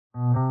Hi,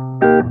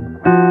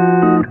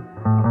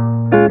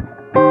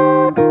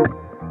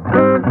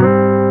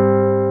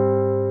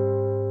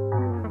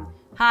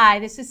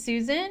 this is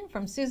Susan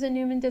from Susan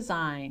Newman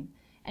Design,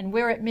 and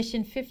we're at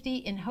Mission 50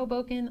 in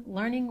Hoboken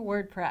learning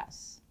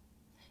WordPress.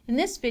 In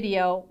this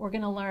video, we're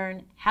going to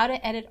learn how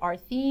to edit our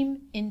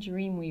theme in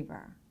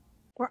Dreamweaver.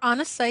 We're on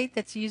a site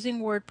that's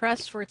using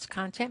WordPress for its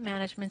content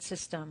management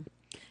system.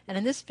 And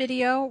in this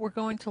video, we're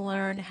going to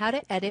learn how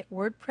to edit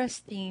WordPress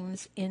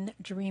themes in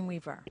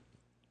Dreamweaver.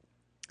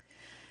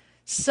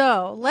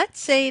 So let's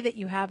say that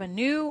you have a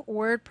new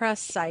WordPress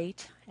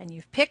site and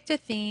you've picked a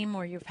theme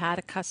or you've had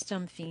a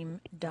custom theme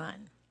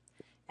done.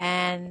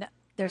 And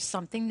there's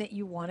something that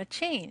you want to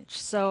change.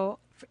 So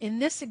in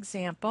this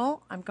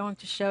example, I'm going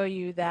to show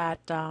you that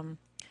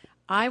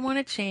I want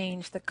to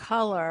change the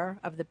color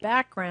of the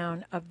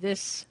background of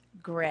this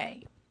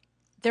gray.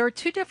 There are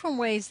two different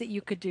ways that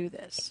you could do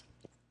this.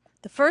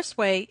 The first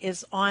way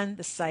is on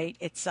the site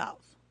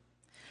itself.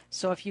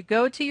 So if you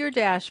go to your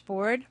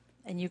dashboard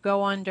and you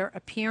go under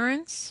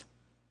Appearance,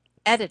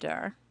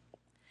 Editor,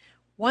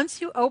 once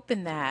you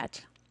open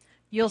that,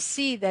 you'll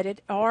see that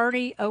it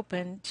already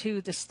opened to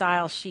the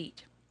style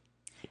sheet.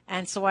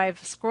 And so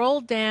I've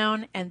scrolled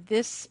down and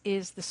this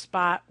is the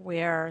spot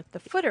where the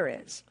footer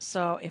is.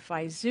 So if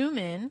I zoom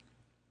in,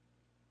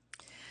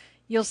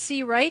 you'll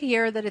see right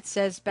here that it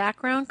says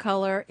background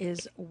color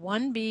is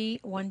 1B,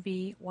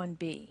 1B,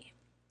 1B.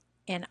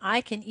 And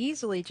I can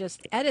easily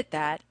just edit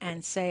that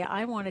and say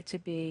I want it to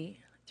be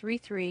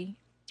 33,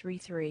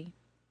 33,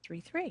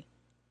 33.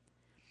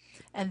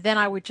 And then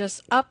I would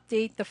just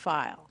update the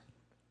file.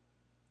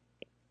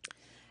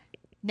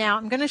 Now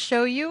I'm going to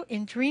show you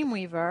in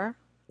Dreamweaver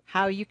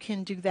how you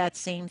can do that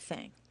same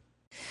thing.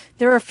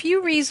 There are a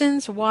few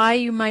reasons why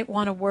you might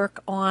want to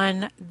work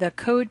on the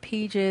code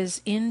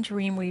pages in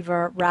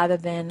Dreamweaver rather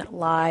than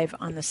live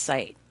on the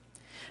site.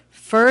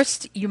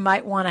 First, you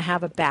might want to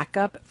have a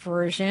backup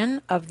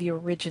version of the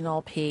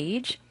original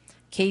page.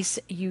 In case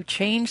you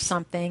change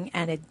something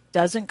and it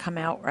doesn't come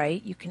out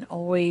right, you can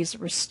always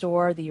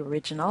restore the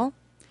original.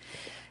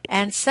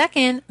 And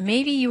second,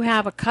 maybe you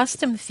have a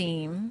custom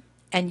theme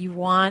and you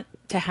want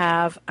to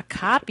have a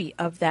copy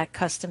of that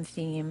custom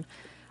theme.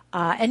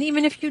 And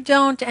even if you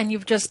don't and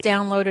you've just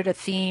downloaded a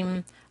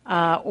theme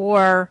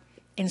or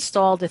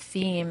installed a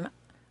theme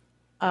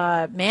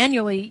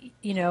manually,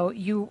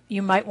 you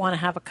might want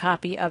to have a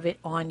copy of it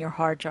on your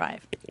hard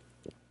drive.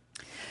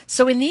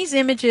 So in these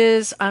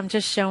images, I'm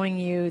just showing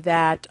you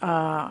that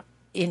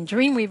in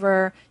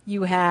Dreamweaver,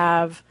 you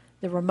have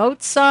the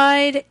remote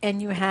side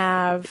and you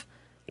have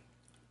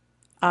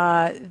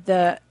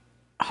the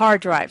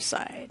hard drive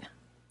side.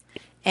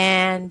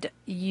 And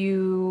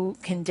you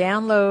can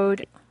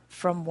download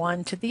from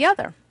one to the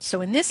other. So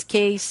in this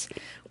case,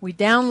 we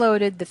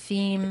downloaded the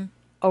theme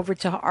over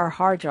to our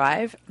hard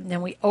drive, and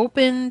then we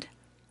opened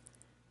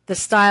the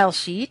style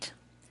sheet,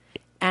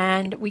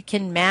 and we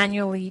can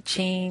manually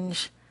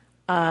change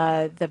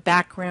the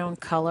background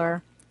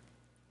color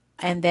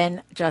and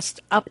then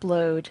just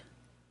upload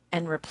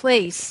and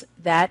replace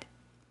that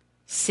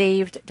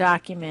saved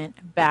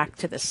document back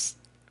to the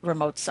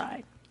remote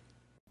side.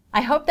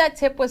 I hope that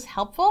tip was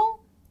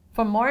helpful.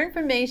 For more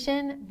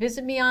information,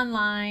 visit me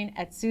online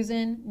at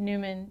Susan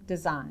Newman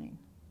Design.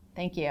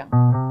 Thank you.